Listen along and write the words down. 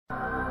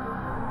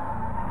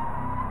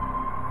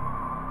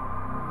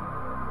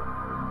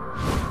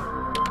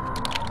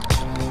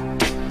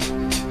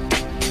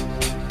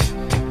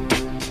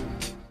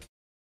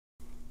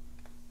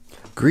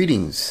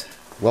Greetings.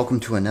 Welcome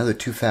to another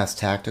Too Fast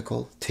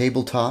Tactical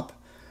tabletop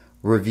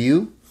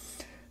review.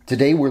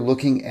 Today we're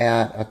looking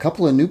at a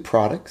couple of new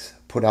products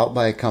put out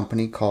by a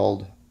company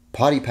called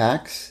Potty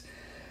Packs.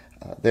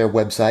 Their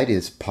website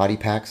is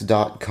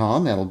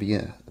pottypacks.com. That'll be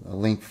a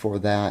link for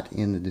that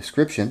in the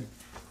description.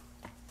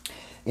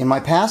 In my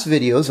past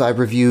videos, I've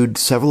reviewed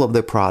several of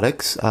their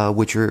products,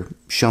 which are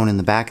shown in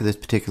the back of this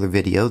particular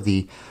video,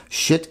 the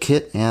Shit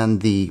Kit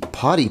and the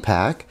Potty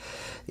Pack.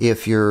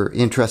 If you're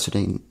interested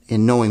in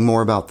knowing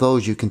more about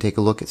those, you can take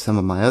a look at some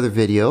of my other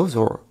videos,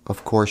 or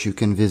of course you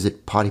can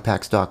visit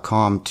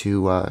pottypacks.com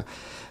to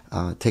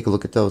take a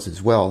look at those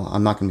as well.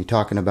 I'm not going to be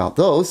talking about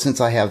those since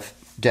I have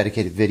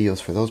dedicated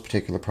videos for those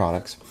particular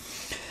products.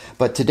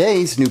 But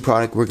today's new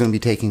product we're going to be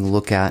taking a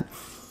look at,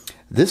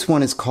 this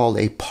one is called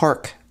a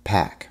Park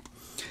Pack.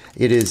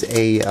 It is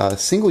a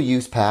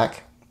single-use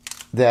pack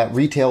that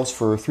retails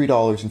for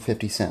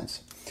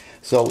 $3.50.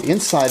 So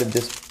inside of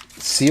this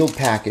sealed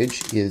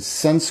package is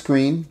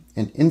sunscreen,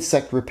 an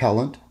insect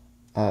repellent,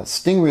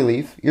 sting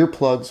relief,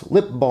 earplugs,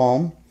 lip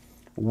balm,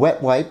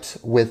 wet wipes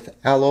with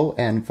aloe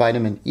and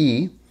vitamin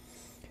E,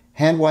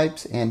 hand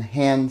wipes, and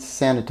hand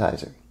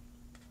sanitizer.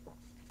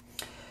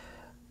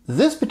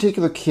 This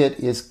particular kit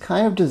is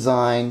kind of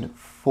designed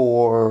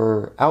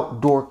for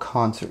outdoor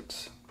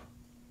concerts.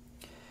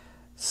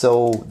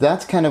 So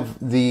that's kind of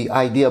the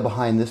idea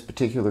behind this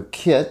particular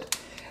kit.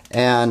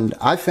 And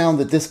I found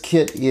that this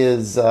kit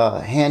is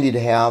handy to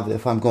have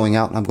if I'm going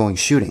out and I'm going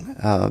shooting.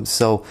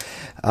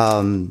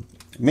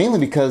 Mainly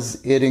because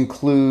it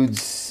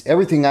includes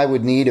everything I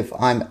would need if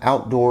I'm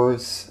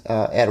outdoors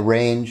at a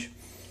range.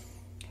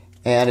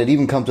 And it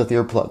even comes with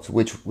earplugs,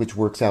 which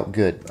works out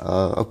good.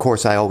 Of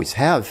course, I always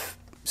have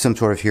some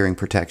sort of hearing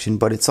protection,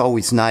 but it's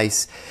always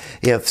nice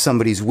if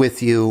somebody's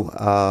with you,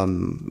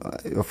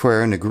 if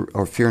you're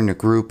in a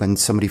group and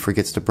somebody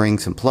forgets to bring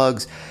some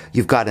plugs,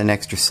 you've got an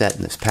extra set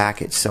in this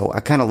package. So I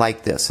kind of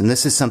like this, and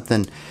this is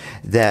something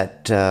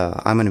that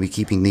I'm going to be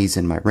keeping these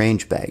in my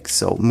range bag.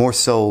 So more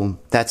so,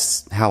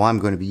 that's how I'm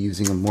going to be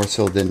using them, more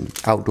so than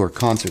outdoor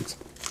concerts.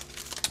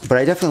 But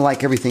I definitely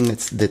like everything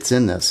that's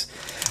in this.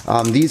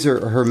 These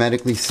are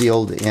hermetically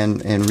sealed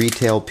in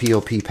retail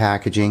POP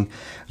packaging.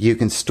 You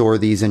can store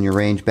these in your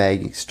range bag.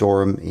 You can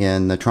store them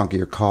in the trunk of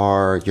your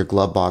car, your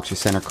glove box, your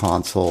center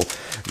console,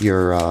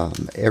 your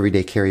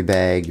everyday carry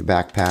bag, your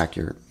backpack,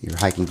 your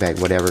hiking bag,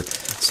 whatever.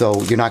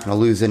 So you're not going to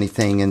lose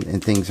anything,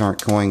 and things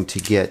aren't going to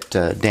get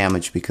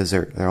damaged because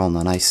they're all in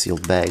a nice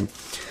sealed bag.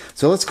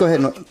 So let's go ahead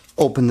and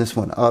open this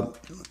one up.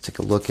 Let's take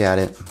a look at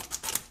it.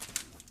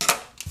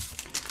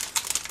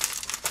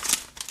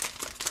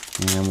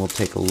 And we'll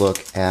take a look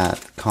at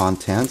the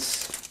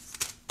contents.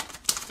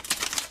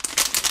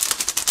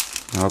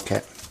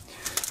 Okay.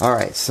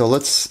 Alright, so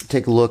let's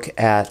take a look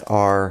at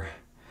our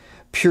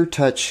Pure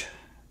Touch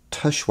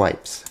Tush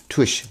Wipes.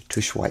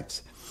 Tush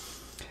Wipes.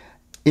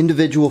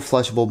 Individual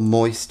flushable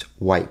moist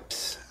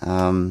wipes.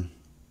 Let's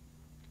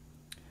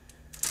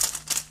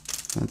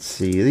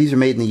see. These are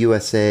made in the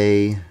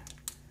USA.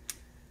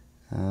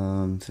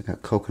 It's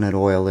got coconut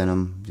oil in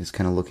them. Just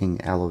kind of looking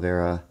aloe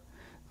vera,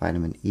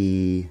 vitamin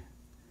E,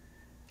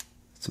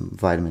 some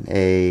vitamin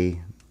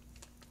A,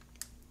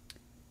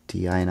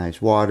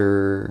 deionized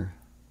water,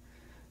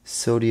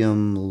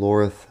 sodium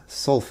lauryl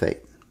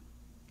sulfate,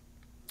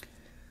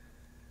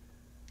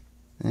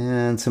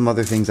 and some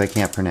other things I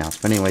can't pronounce.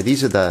 But anyway,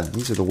 these are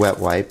the wet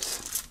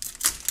wipes,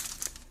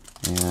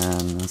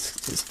 and let's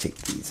just take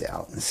these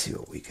out and see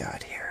what we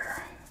got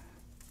here.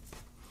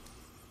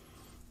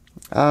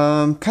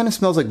 Kind of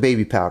smells like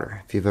baby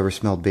powder. If you've ever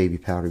smelled baby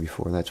powder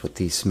before, that's what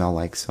these smell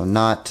like. So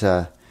not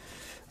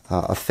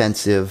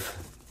offensive.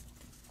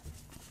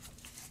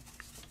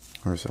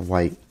 There's a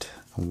white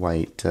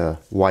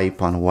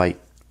wipe on a white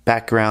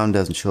background.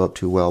 Doesn't show up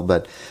too well,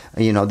 but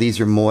you know, these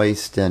are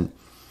moist and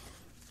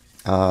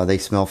they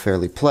smell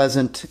fairly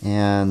pleasant,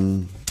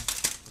 and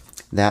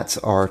that's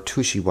our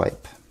Tushy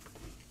wipe.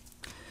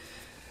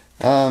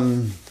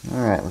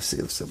 Alright, let's see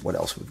what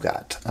else we've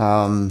got.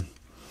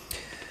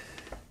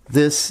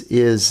 This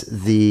is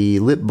the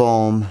lip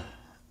balm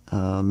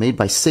made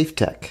by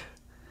SafeTech.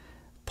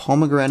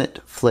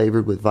 Pomegranate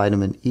flavored with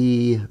vitamin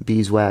E,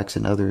 beeswax,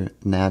 and other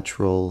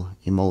natural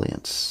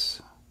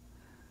emollients.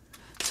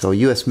 So a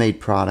US made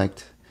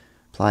product.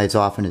 Apply as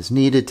often as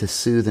needed to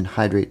soothe and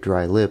hydrate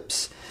dry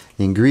lips.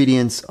 The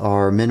ingredients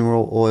are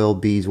mineral oil,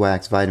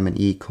 beeswax,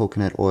 vitamin E,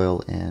 coconut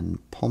oil, and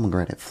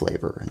pomegranate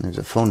flavor. And there's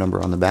a phone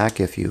number on the back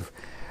if you've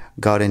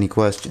got any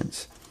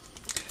questions.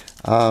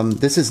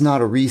 This is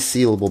not a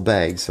resealable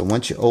bag, so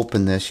once you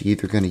open this, you're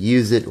either going to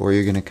use it or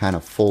you're going to kind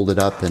of fold it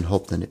up and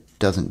hope that it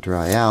doesn't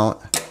dry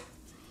out.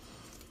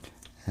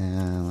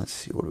 And let's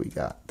see, what do we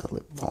got? The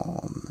lip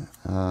balm.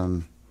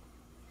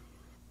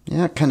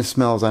 Yeah, it kind of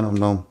smells, I don't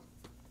know,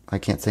 I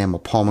can't say I'm a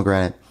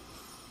pomegranate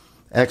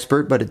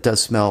expert, but it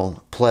does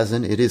smell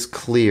pleasant. It is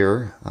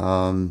clear.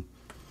 Yeah,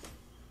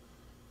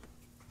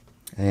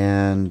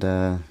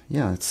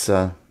 it's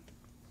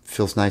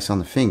feels nice on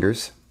the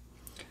fingers.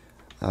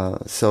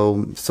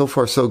 So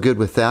far so good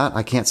with that.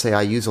 I can't say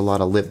I use a lot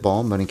of lip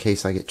balm, but in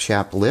case I get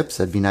chapped lips,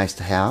 that'd be nice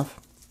to have.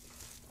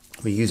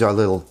 We use our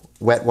little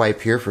wet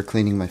wipe here for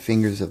cleaning my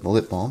fingers of the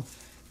lip balm.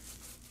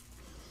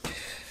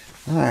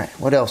 Alright,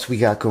 what else we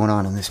got going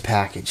on in this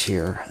package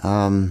here?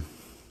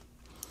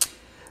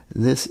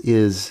 This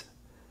is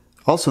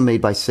also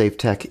made by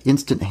SafeTech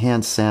Instant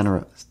Hand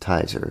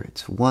Sanitizer.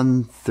 It's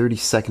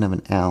 1/32 of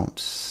an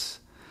ounce.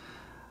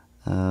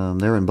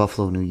 They're in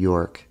Buffalo, New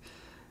York.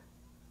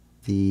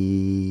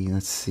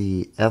 Let's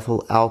see,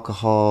 ethyl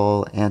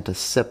alcohol,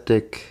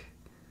 antiseptic,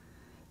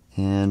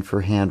 and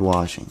for hand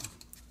washing.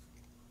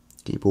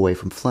 Keep away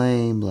from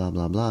flame, blah,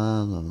 blah,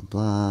 blah, blah, blah,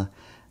 blah.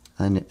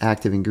 And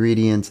active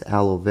ingredients,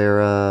 aloe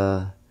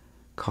vera,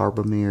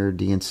 carbamide,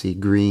 DNC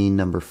green,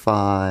 number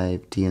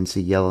 5,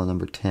 DNC yellow,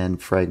 number 10,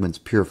 fragments,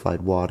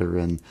 purified water,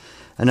 and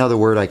another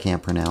word I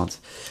can't pronounce.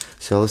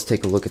 So let's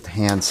take a look at the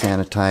hand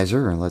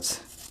sanitizer, or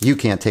you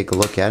can't take a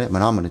look at it,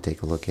 but I'm going to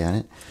take a look at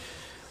it.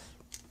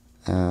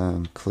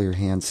 Clear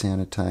hand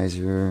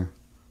sanitizer.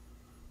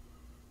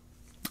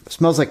 It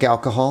smells like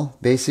alcohol,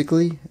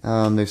 basically.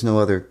 There's no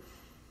other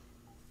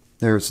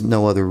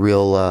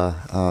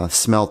real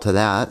smell to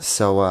that,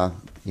 so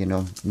you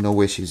know,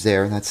 no issues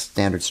there. That's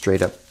standard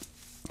straight up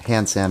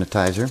hand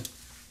sanitizer.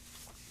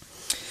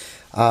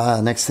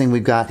 Next thing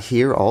we've got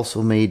here,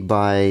 also made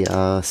by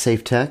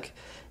SafeTech,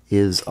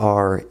 is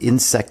our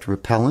insect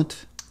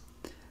repellent.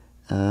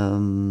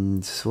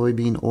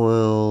 Soybean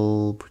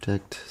oil,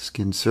 protect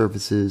skin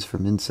surfaces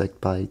from insect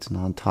bites,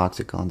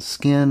 non-toxic on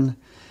skin.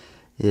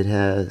 It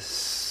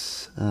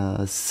has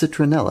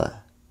citronella.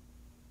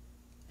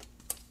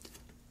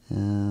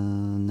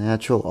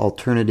 Natural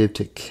alternative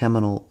to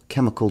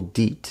chemical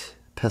DEET,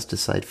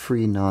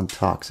 pesticide-free,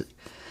 non-toxic.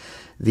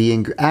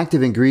 The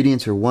active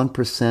ingredients are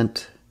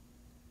 1%.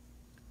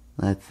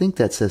 I think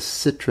that says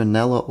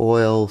citronella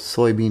oil,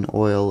 soybean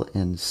oil,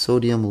 and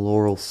sodium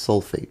lauryl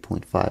sulfate,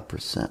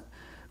 0.5%.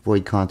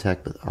 Avoid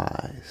contact with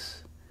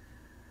eyes.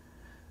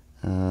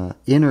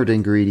 Inert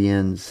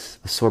ingredients: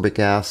 ascorbic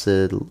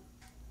acid,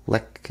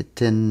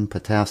 lecithin,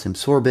 potassium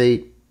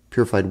sorbate,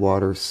 purified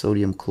water,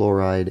 sodium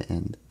chloride,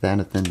 and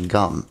vanillin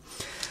gum.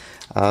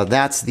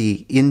 That's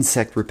the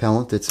insect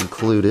repellent that's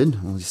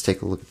included. We'll just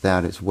take a look at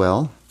that as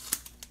well.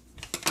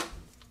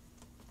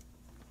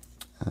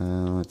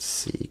 Let's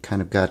see,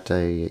 kind of got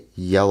a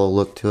yellow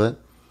look to it.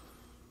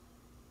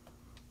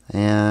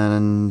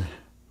 And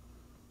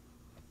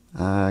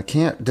I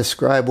can't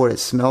describe what it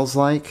smells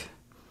like.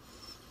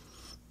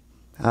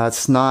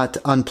 It's not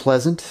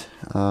unpleasant.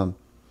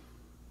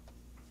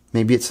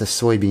 Maybe it's a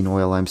soybean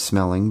oil I'm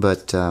smelling,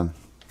 but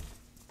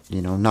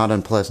you know, not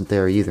unpleasant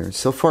there either.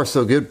 So far,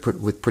 so good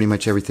with pretty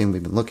much everything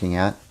we've been looking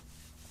at.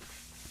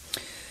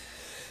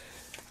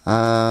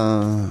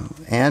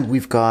 And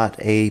we've got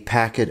a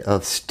packet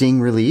of sting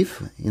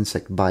relief,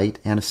 insect bite,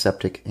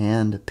 antiseptic,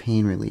 and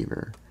pain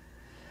reliever.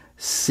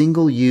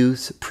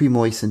 Single-use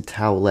pre-moistened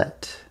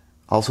towelette,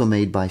 also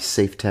made by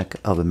SafeTech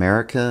of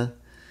America.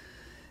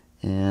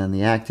 And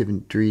the active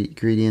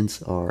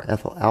ingredients are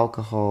ethyl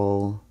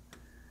alcohol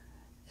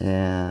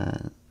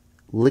and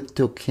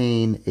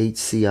lidocaine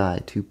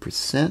HCI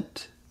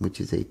 2%, which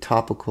is a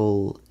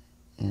topical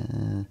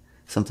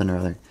something or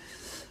other.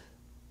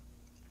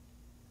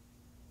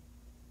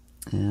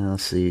 And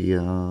let's see,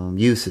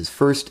 use is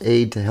first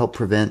aid to help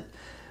prevent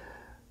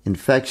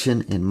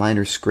infection and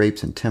minor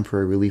scrapes and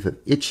temporary relief of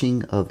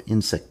itching of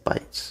insect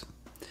bites.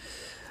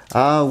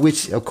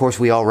 Which, of course,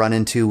 we all run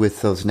into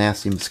with those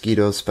nasty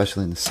mosquitoes,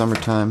 especially in the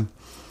summertime.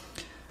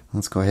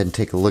 Let's go ahead and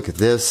take a look at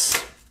this.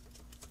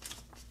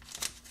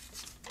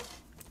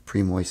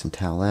 Pre-moistened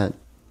towelette.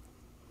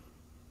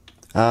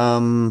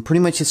 Pretty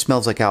much it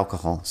smells like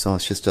alcohol. So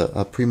it's just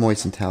a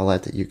pre-moistened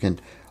towelette that you can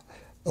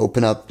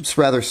open up. It's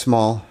rather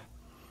small.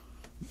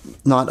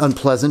 Not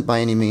unpleasant by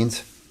any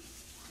means.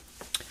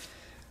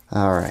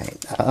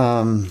 Alright.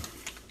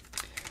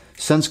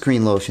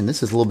 Sunscreen lotion.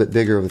 This is a little bit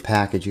bigger of a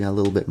package. You got a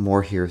little bit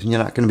more here. You're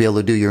not going to be able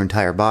to do your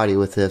entire body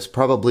with this.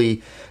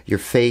 Probably your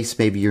face,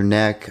 maybe your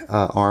neck,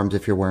 arms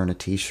if you're wearing a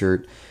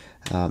t-shirt.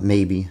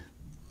 Maybe.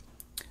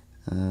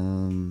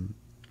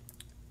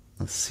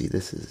 Let's see.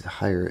 This is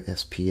higher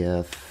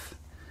SPF.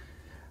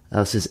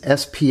 This is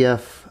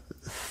SPF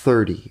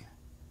 30.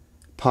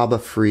 PABA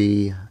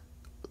free.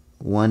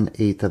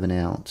 1/8 of an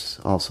ounce.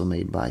 Also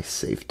made by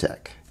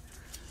SafeTech.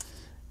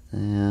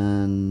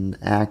 And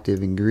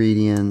active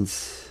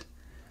ingredients: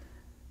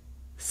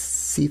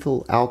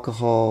 cetyl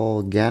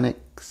alcohol,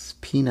 Organics,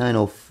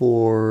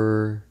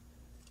 P904,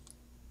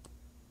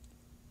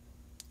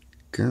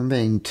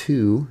 Gerbane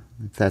 2,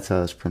 if that's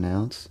how it's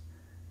pronounced,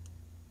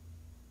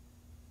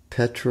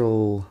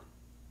 petrolatum.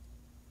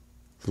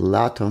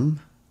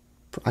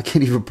 I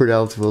can't even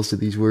pronounce most of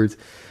these words.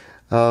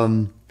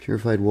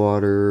 Purified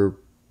water,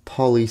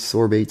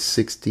 polysorbate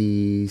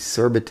 60,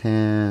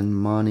 sorbitan,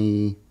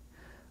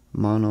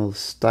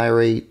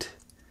 monostyroate.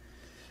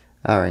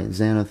 Alright,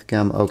 xanthan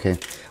gum. Okay.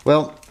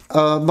 Well,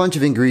 a bunch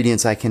of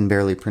ingredients I can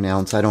barely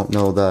pronounce. I don't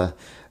know the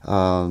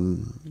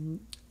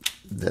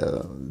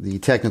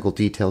technical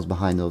details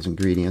behind those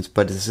ingredients,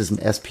 but this is an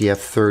SPF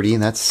 30,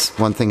 and that's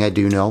one thing I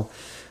do know.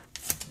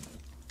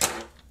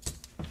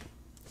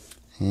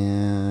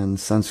 And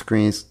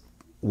sunscreens,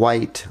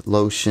 white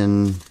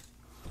lotion.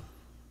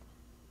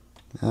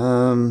 I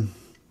don't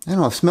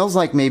know. It smells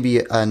like maybe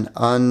an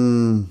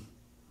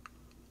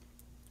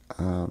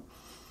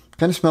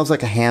kind of smells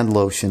like a hand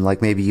lotion,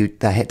 like maybe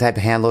the type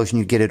of hand lotion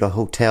you get at a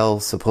hotel,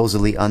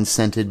 supposedly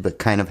unscented, but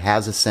kind of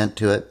has a scent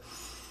to it.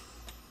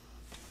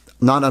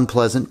 Not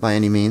unpleasant by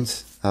any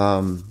means.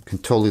 Can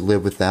totally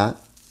live with that.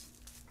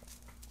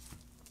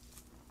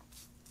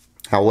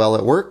 How well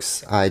it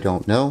works, I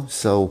don't know.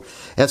 So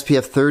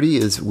SPF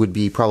 30 would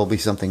be probably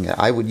something that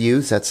I would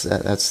use. That's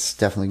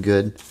definitely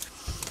good.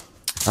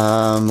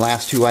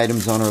 Last two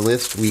items on our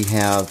list, we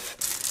have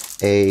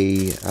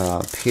a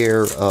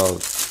pair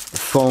of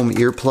foam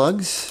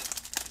earplugs.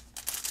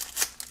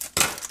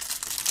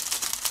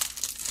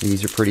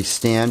 These are pretty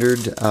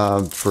standard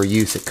for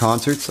use at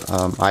concerts.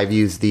 I've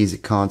used these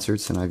at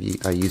concerts, and I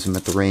use them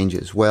at the range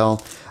as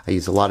well. I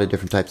use a lot of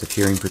different types of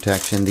hearing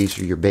protection. These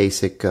are your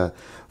basic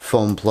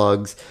foam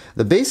plugs.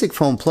 The basic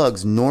foam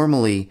plugs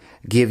normally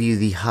give you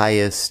the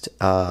highest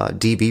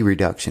dB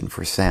reduction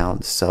for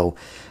sound. So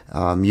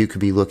you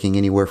could be looking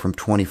anywhere from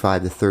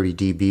 25 to 30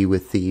 dB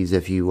with these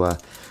if you,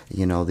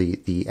 you know,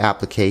 the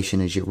application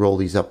as you roll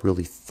these up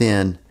really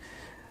thin.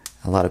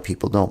 A lot of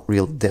people don't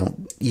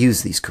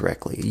use these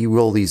correctly. You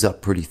roll these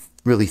up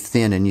really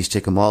thin, and you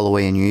stick them all the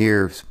way in your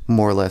ears,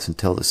 more or less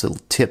until this little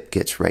tip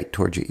gets right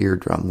towards your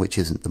eardrum, which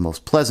isn't the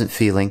most pleasant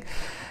feeling.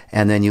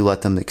 And then you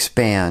let them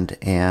expand,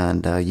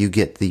 and you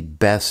get the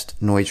best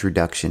noise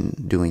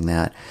reduction doing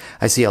that.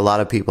 I see a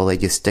lot of people, they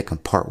just stick them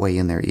partway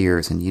in their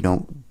ears, and you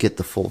don't get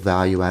the full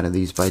value out of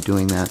these by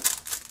doing that.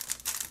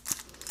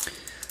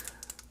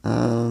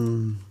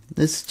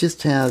 This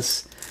just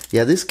has,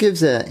 yeah, this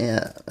gives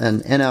an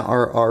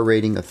NRR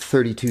rating of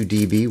 32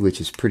 dB,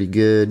 which is pretty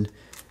good.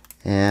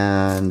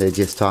 And it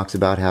just talks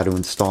about how to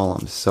install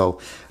them. So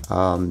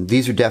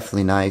these are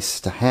definitely nice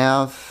to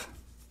have.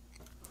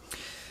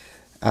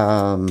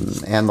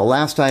 And the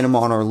last item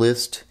on our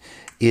list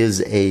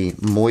is a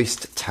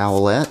moist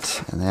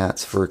towelette, and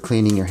that's for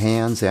cleaning your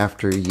hands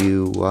after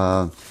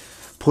you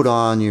put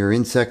on your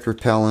insect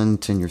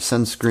repellent and your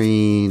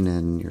sunscreen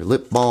and your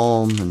lip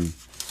balm. And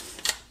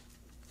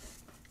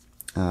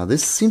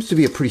this seems to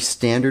be a pretty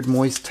standard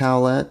moist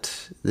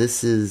towelette.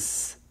 This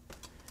is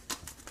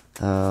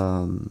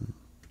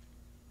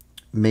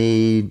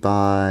made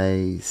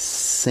by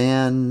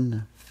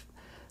SanFanCon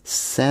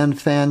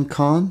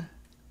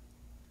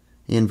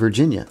in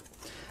Virginia.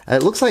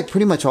 It looks like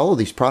pretty much all of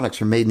these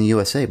products are made in the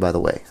USA, by the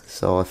way.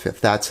 So if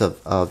that's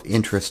of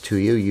interest to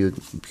you, you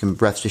can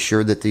rest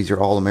assured that these are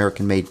all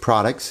American-made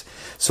products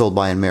sold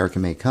by an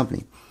American-made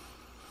company.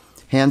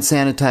 Hand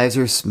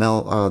sanitizer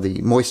smell,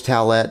 the moist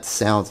towelette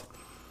sounds,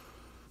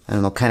 I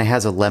don't know, kind of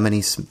has a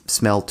lemony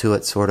smell to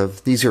it, sort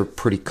of. These are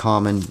pretty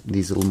common,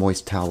 these little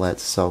moist towelettes,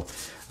 so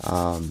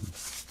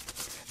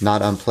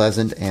not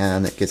unpleasant,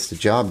 and it gets the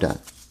job done.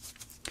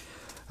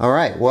 All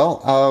right,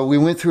 well, we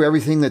went through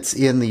everything that's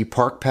in the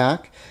Park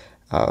Pack.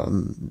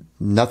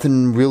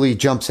 Nothing really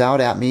jumps out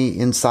at me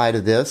inside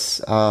of this.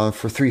 For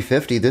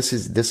 $3.50,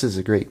 this is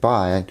a great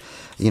buy.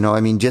 You know,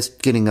 I mean,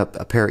 just getting a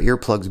pair of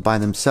earplugs by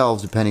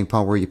themselves, depending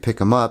upon where you pick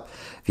them up,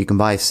 if you can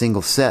buy a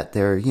single set,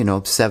 they're, you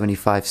know,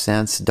 75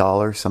 cents,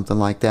 $1, something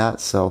like that.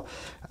 So,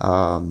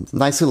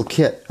 nice little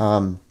kit.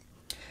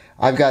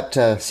 I've got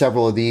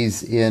several of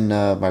these in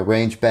my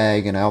range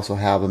bag, and I also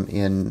have them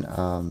in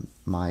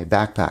my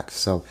backpack.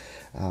 So,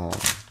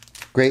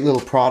 great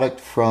little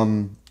product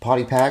from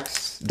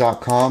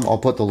pottypacks.com. I'll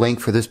put the link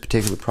for this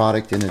particular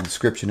product in the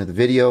description of the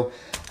video,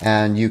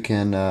 and you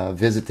can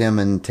visit them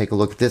and take a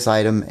look at this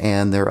item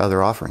and their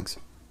other offerings.